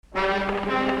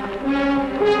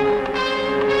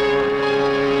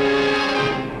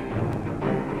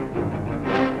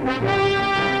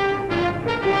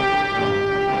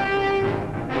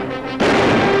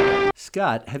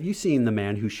Scott, have you seen The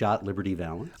Man Who Shot Liberty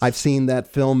Valance? I've seen that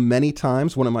film many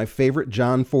times. One of my favorite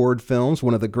John Ford films,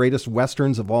 one of the greatest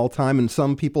Westerns of all time, and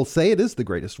some people say it is the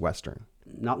greatest Western.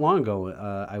 Not long ago,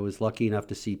 I was lucky enough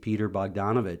to see Peter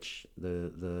Bogdanovich,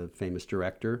 the famous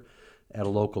director, at a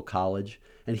local college,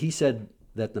 and he said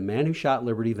that The Man Who Shot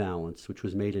Liberty Valance, which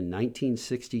was made in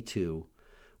 1962,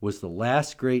 was the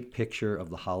last great picture of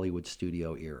the Hollywood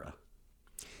studio era.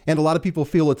 And a lot of people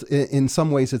feel it's, in some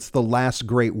ways, it's the last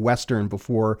great Western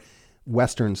before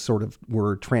Westerns sort of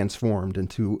were transformed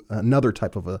into another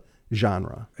type of a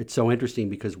genre. It's so interesting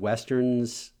because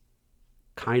Westerns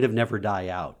kind of never die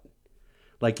out.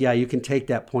 Like, yeah, you can take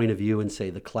that point of view and say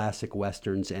the classic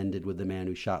Westerns ended with The Man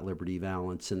Who Shot Liberty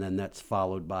Valance, and then that's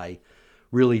followed by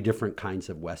really different kinds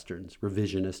of Westerns,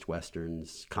 revisionist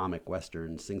Westerns, comic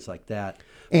Westerns, things like that.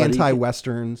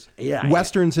 Anti-Westerns. Yeah.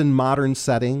 Westerns in modern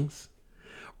settings.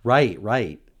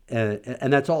 Right.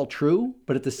 And that's all true.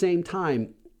 But at the same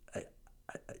time,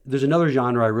 there's another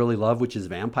genre I really love, which is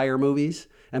vampire movies.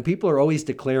 And people are always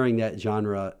declaring that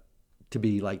genre to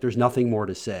be like, there's nothing more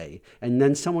to say. And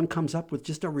then someone comes up with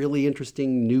just a really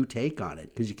interesting new take on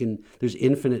it because there's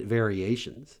infinite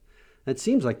variations. And it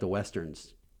seems like the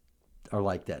Westerns are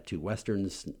like that too.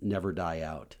 Westerns never die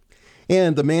out.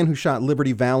 And The Man Who Shot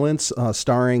Liberty Valance,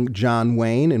 starring John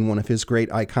Wayne in one of his great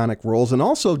iconic roles, and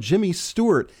also Jimmy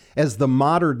Stewart as the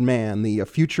modern man, the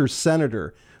future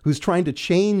senator who's trying to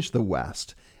change the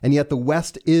West, and yet the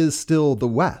West is still the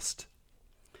West.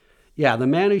 Yeah, The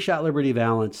Man Who Shot Liberty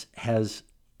Valance has,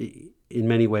 in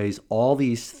many ways, all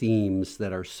these themes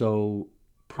that are so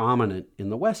prominent in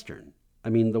the Western. I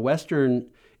mean, the Western,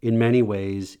 in many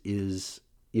ways, is,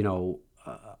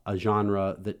 a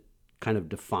genre that kind of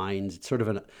defines, it's sort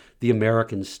of the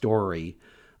American story,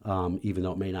 even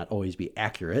though it may not always be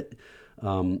accurate.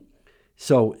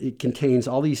 So it contains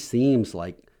all these themes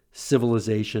like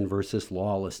civilization versus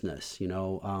lawlessness,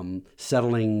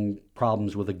 settling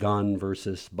problems with a gun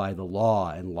versus by the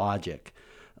law and logic,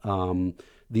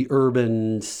 the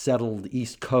urban settled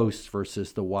East Coast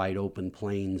versus the wide open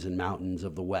plains and mountains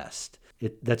of the West.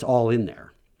 That's all in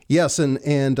there. Yes, and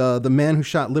The Man Who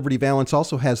Shot Liberty Valance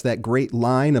also has that great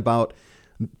line about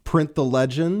print the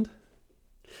legend.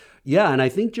 Yeah, and I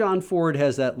think John Ford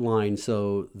has that line.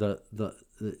 So the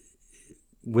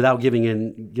without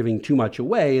giving too much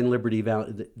away, in Liberty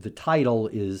Valance, the title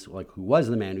is like, who was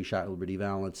the man who shot Liberty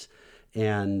Valance,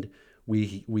 and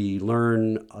we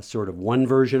learn a sort of one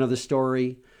version of the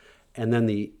story, and then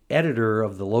the editor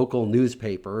of the local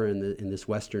newspaper in this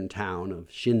western town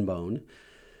of Shinbone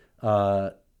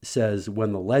says,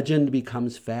 when the legend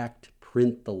becomes fact,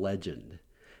 print the legend.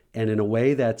 And in a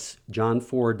way, that's John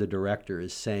Ford, the director,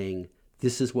 is saying,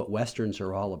 this is what Westerns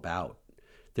are all about.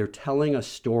 They're telling a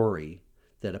story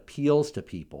that appeals to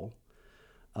people,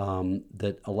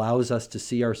 that allows us to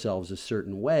see ourselves a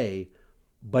certain way,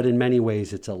 but in many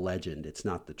ways, it's a legend. It's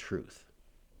not the truth.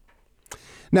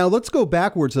 Now, let's go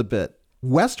backwards a bit.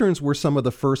 Westerns were some of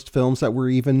the first films that were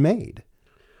even made.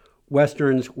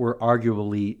 Westerns were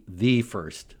arguably the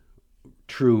first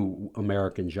true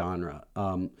American genre.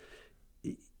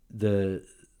 The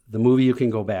movie you can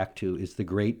go back to is The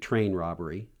Great Train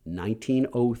Robbery,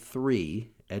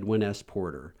 1903, Edwin S.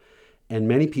 Porter. And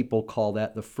many people call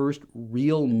that the first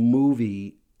real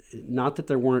movie, not that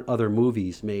there weren't other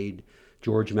movies made,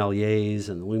 George Méliès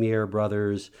and the Lumiere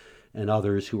brothers and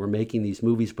others who were making these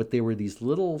movies, but they were these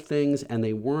little things and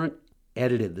they weren't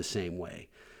edited the same way.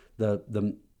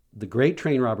 The Great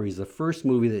Train Robbery is the first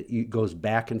movie that goes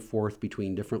back and forth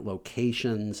between different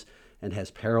locations and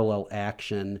has parallel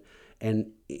action,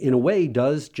 and in a way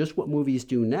does just what movies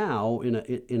do now in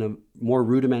a more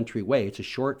rudimentary way. It's a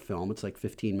short film. It's like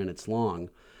 15 minutes long.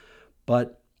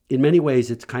 But in many ways,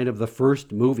 it's kind of the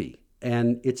first movie,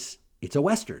 and it's a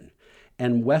Western.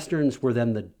 And Westerns were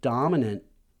then the dominant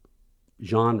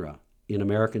genre in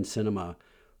American cinema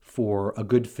for a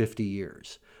good 50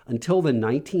 years. Until the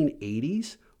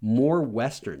 1980s, more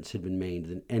Westerns had been made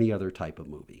than any other type of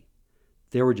movie.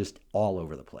 They were just all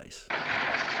over the place.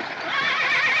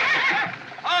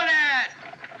 Hold it!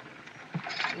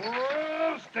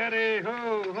 Whoa, steady,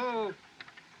 ho, ho.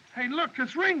 Hey, look,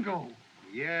 it's Ringo.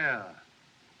 Yeah.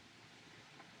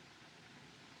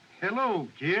 Hello,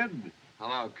 kid.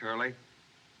 Hello, Curly.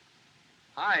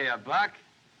 Hiya, Buck.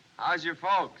 How's your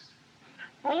folks?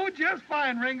 Oh, just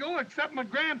fine, Ringo, except my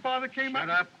grandfather came out.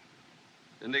 Shut up.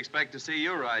 Didn't expect to see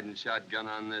you riding shotgun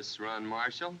on this run,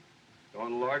 Marshal.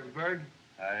 Going to Lordsburg?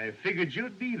 I figured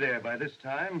you'd be there by this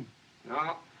time.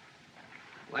 No.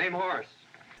 Lame horse.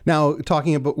 Now,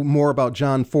 talking more about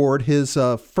John Ford, his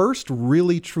first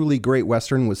really, truly great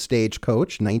Western was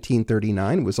Stagecoach,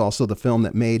 1939. It was also the film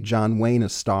that made John Wayne a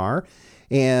star.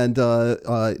 And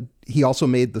he also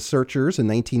made The Searchers in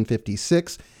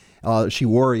 1956. She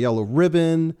Wore a Yellow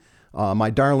Ribbon, My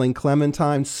Darling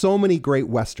Clementine, so many great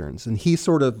Westerns. And he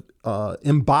sort of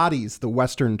embodies the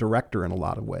Western director in a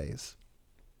lot of ways.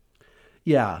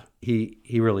 Yeah, he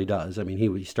really does. I mean,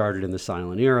 he started in the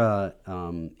silent era.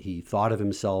 He thought of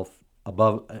himself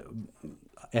above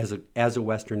as a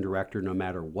Western director, no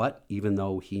matter what. Even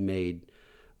though he made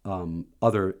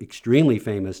other extremely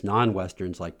famous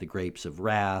non-Westerns like The Grapes of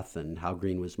Wrath and How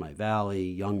Green Was My Valley,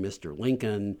 Young Mr.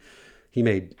 Lincoln, he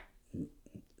made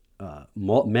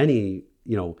many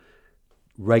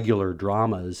regular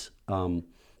dramas.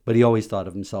 But he always thought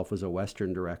of himself as a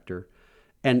Western director.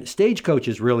 And Stagecoach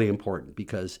is really important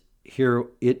because here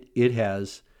it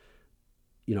has,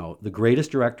 the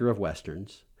greatest director of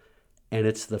Westerns, and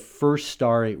it's the first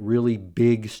really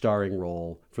big starring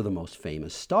role for the most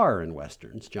famous star in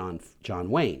Westerns,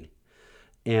 John Wayne.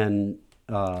 And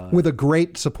with a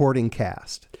great supporting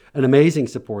cast. An amazing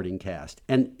supporting cast.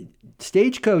 And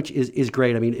Stagecoach is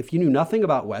great. I mean, if you knew nothing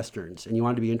about Westerns and you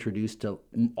wanted to be introduced to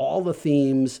all the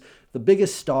themes, the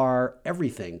biggest star,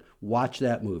 everything, watch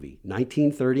that movie.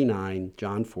 1939,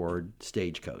 John Ford,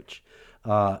 Stagecoach.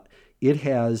 It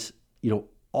has,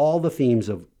 all the themes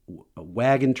of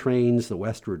wagon trains, the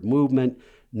westward movement,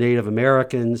 Native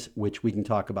Americans, which we can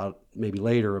talk about maybe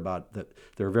later about that.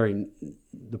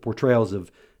 The portrayals of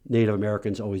Native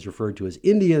Americans, always referred to as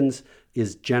Indians,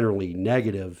 is generally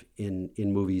negative in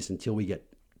movies until we get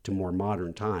to more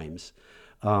modern times.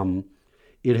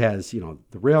 It has, the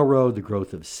railroad, the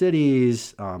growth of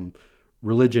cities,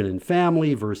 religion and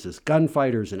family versus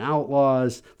gunfighters and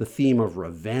outlaws. The theme of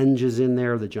revenge is in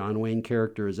there. The John Wayne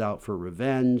character is out for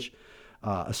revenge.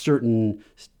 A certain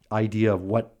idea of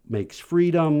what makes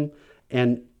freedom.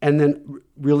 And then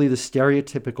really the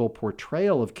stereotypical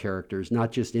portrayal of characters,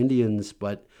 not just Indians,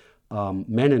 but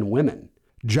men and women.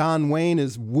 John Wayne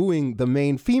is wooing the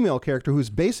main female character who's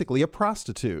basically a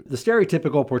prostitute. The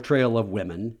stereotypical portrayal of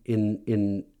women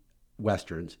in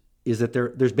Westerns is that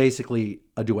there's basically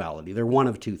a duality. They're one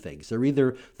of two things. They're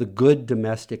either the good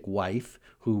domestic wife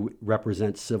who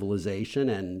represents civilization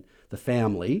and the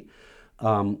family,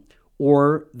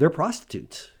 or they're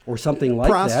prostitutes or something like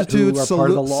that who are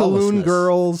part of the lawlessness. Saloon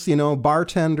girls,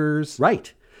 bartenders.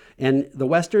 Right. And the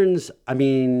Westerns, I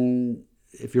mean,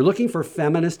 if you're looking for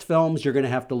feminist films, you're going to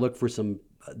have to look for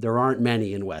there aren't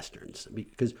many in Westerns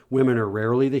because women are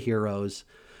rarely the heroes.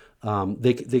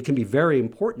 They can be very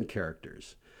important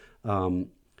characters.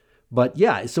 But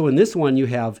yeah, so in this one you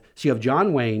have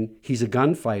John Wayne. He's a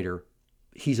gunfighter.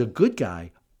 He's a good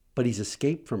guy, but he's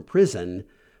escaped from prison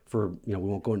for, we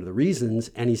won't go into the reasons,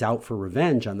 and he's out for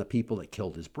revenge on the people that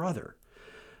killed his brother.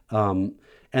 And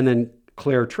then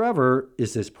Claire Trevor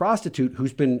is this prostitute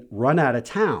who's been run out of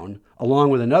town, along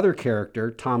with another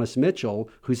character, Thomas Mitchell,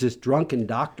 who's this drunken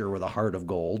doctor with a heart of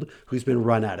gold, who's been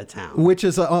run out of town. Which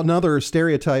is another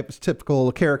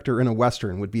typical character in a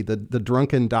Western, would be the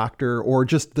drunken doctor or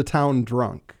just the town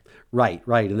drunk. Right.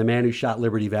 And The Man Who Shot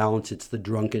Liberty Valance, it's the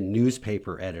drunken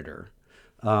newspaper editor.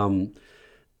 And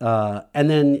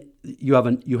then you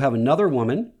have another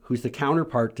woman who's the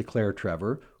counterpart to Claire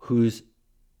Trevor, who's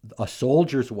a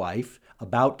soldier's wife,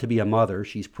 about to be a mother.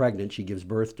 She's pregnant. She gives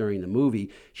birth during the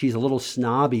movie. She's a little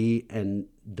snobby and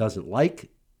doesn't like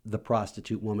the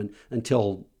prostitute woman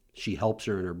until she helps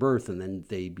her in her birth, and then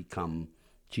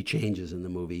she changes in the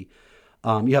movie.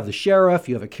 You have the sheriff.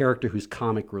 You have a character who's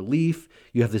comic relief.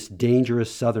 You have this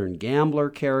dangerous Southern gambler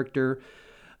character.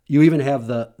 You even have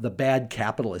the bad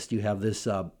capitalist. You have this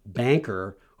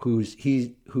banker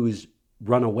who's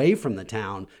run away from the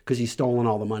town because he's stolen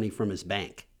all the money from his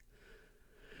bank.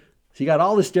 So you got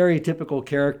all the stereotypical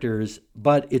characters,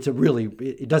 but it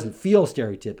doesn't feel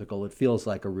stereotypical. It feels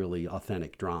like a really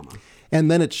authentic drama. And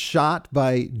then it's shot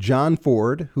by John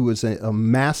Ford, who is a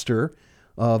master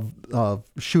of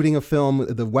shooting a film,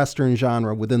 the Western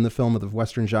genre, within the film of the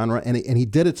Western genre. And he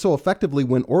did it so effectively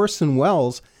when Orson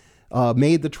Welles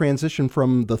made the transition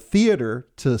from the theater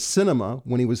to cinema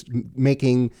when he was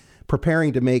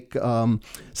preparing to make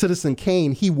Citizen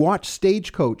Kane. He watched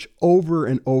Stagecoach over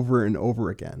and over and over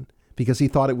again because he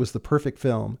thought it was the perfect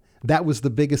film. That was the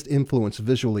biggest influence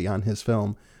visually on his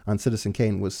film, on Citizen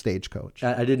Kane, was Stagecoach.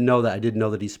 I didn't know that. I didn't know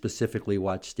that he specifically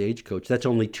watched Stagecoach. That's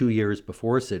only 2 years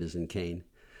before Citizen Kane.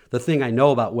 The thing I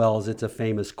know about Welles, it's a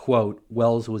famous quote.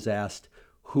 Welles was asked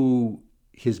who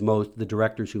the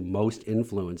directors who most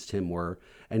influenced him were,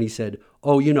 and he said,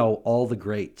 all the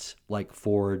greats like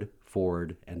Ford,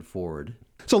 and Ford.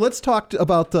 So let's talk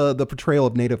about the portrayal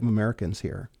of Native Americans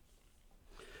here.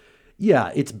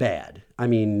 Yeah, it's bad. I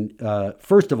mean,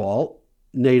 first of all,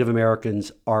 Native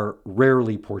Americans are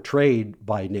rarely portrayed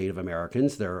by Native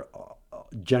Americans. They're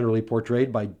generally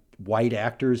portrayed by white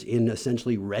actors in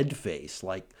essentially red face,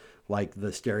 like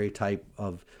the stereotype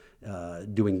of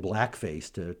doing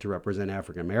blackface to represent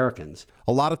African Americans.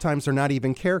 A lot of times they're not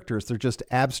even characters. They're just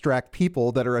abstract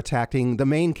people that are attacking the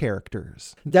main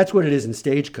characters. That's what it is in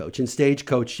Stagecoach. In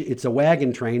Stagecoach, it's a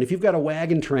wagon train. If you've got a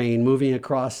wagon train moving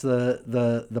across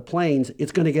the plains,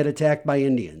 it's going to get attacked by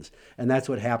Indians. And that's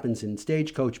what happens in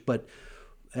Stagecoach.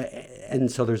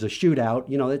 And so there's a shootout.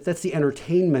 You know, that's the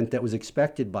entertainment that was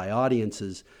expected by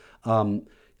audiences.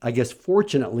 I guess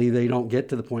fortunately they don't get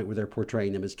to the point where they're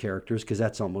portraying them as characters, because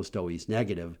that's almost always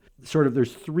negative. Sort of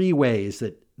there's three ways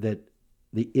that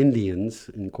the Indians,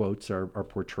 in quotes, are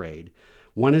portrayed.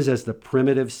 One is as the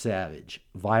primitive savage,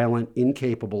 violent,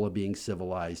 incapable of being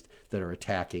civilized, that are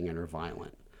attacking and are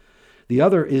violent. The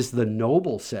other is the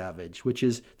noble savage, which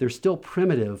is they're still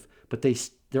primitive, but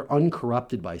they're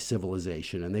uncorrupted by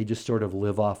civilization, and they just sort of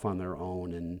live off on their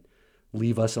own and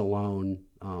leave us alone.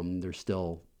 They're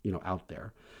still, out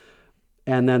there.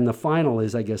 And then the final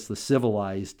is, I guess, the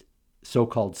civilized,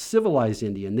 so-called civilized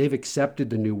Indian. They've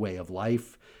accepted the new way of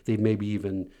life. They've maybe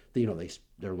even,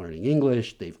 they're learning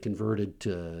English. They've converted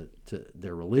to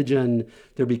their religion.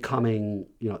 They're becoming,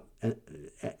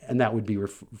 and that would be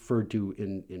referred to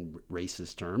in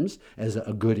racist terms as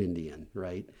a good Indian,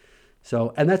 right?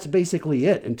 So, and that's basically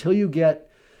it until you get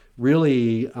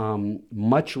really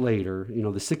much later, the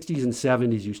 60s and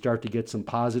 70s, you start to get some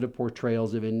positive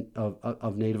portrayals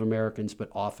of Native Americans, but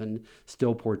often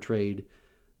still portrayed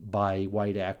by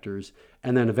white actors.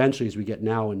 And then eventually, as we get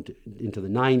now into the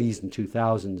 90s and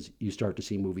 2000s, you start to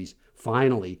see movies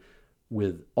finally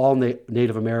with all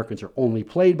Native Americans are only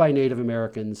played by Native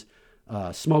Americans.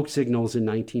 Smoke Signals in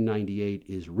 1998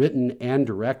 is written and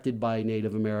directed by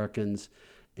Native Americans.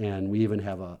 And we even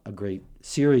have a great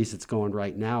series that's going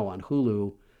right now on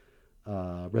Hulu,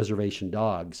 Reservation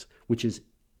Dogs, which is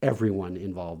everyone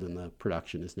involved in the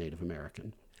production is Native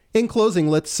American. In closing,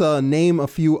 let's name a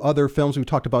few other films. We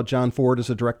talked about John Ford as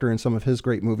a director in some of his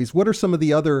great movies. What are some of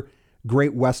the other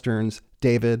great Westerns,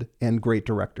 David, and great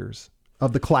directors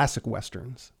of the classic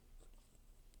Westerns?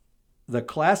 The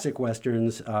classic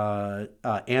Westerns,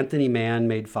 Anthony Mann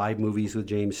made 5 movies with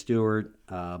James Stewart.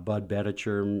 Bud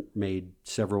Betticher made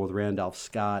several with Randolph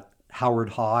Scott. Howard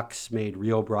Hawks made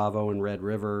Rio Bravo and Red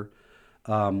River.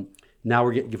 Now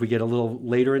if we get a little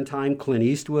later in time, Clint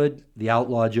Eastwood, The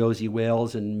Outlaw Josie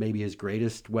Wales, and maybe his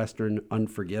greatest Western,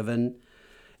 Unforgiven.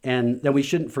 And then we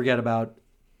shouldn't forget about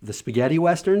the spaghetti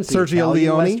Westerns, the Sergio Italian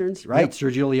Leone. Westerns, right? Yep.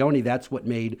 Sergio Leone, that's what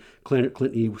made Clint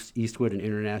Eastwood an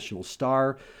international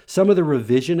star. Some of the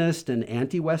revisionist and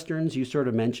anti-Westerns, you sort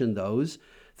of mentioned those.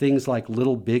 Things like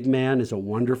Little Big Man is a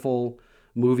wonderful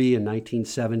movie in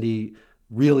 1970,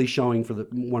 really showing for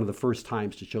one of the first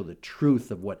times to show the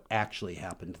truth of what actually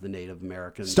happened to the Native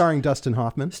Americans. Starring Dustin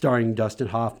Hoffman.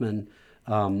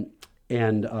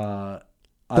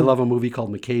 I love a movie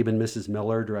called McCabe and Mrs.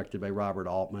 Miller, directed by Robert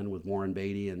Altman with Warren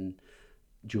Beatty and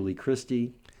Julie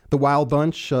Christie. The Wild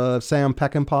Bunch, Sam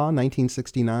Peckinpah,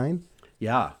 1969.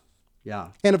 Yeah.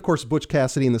 And of course, Butch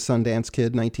Cassidy and the Sundance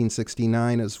Kid,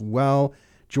 1969 as well.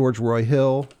 George Roy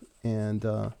Hill, and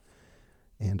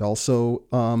also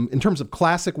in terms of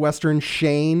classic Western,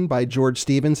 Shane by George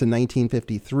Stevens in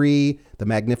 1953. The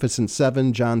Magnificent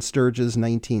Seven, John Sturges,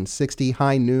 1960.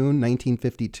 High Noon,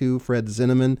 1952, Fred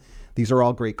Zinnemann. These are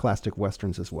all great classic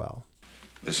Westerns as well.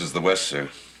 This is the West, sir.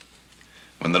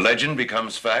 When the legend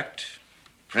becomes fact,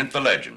 print the legend.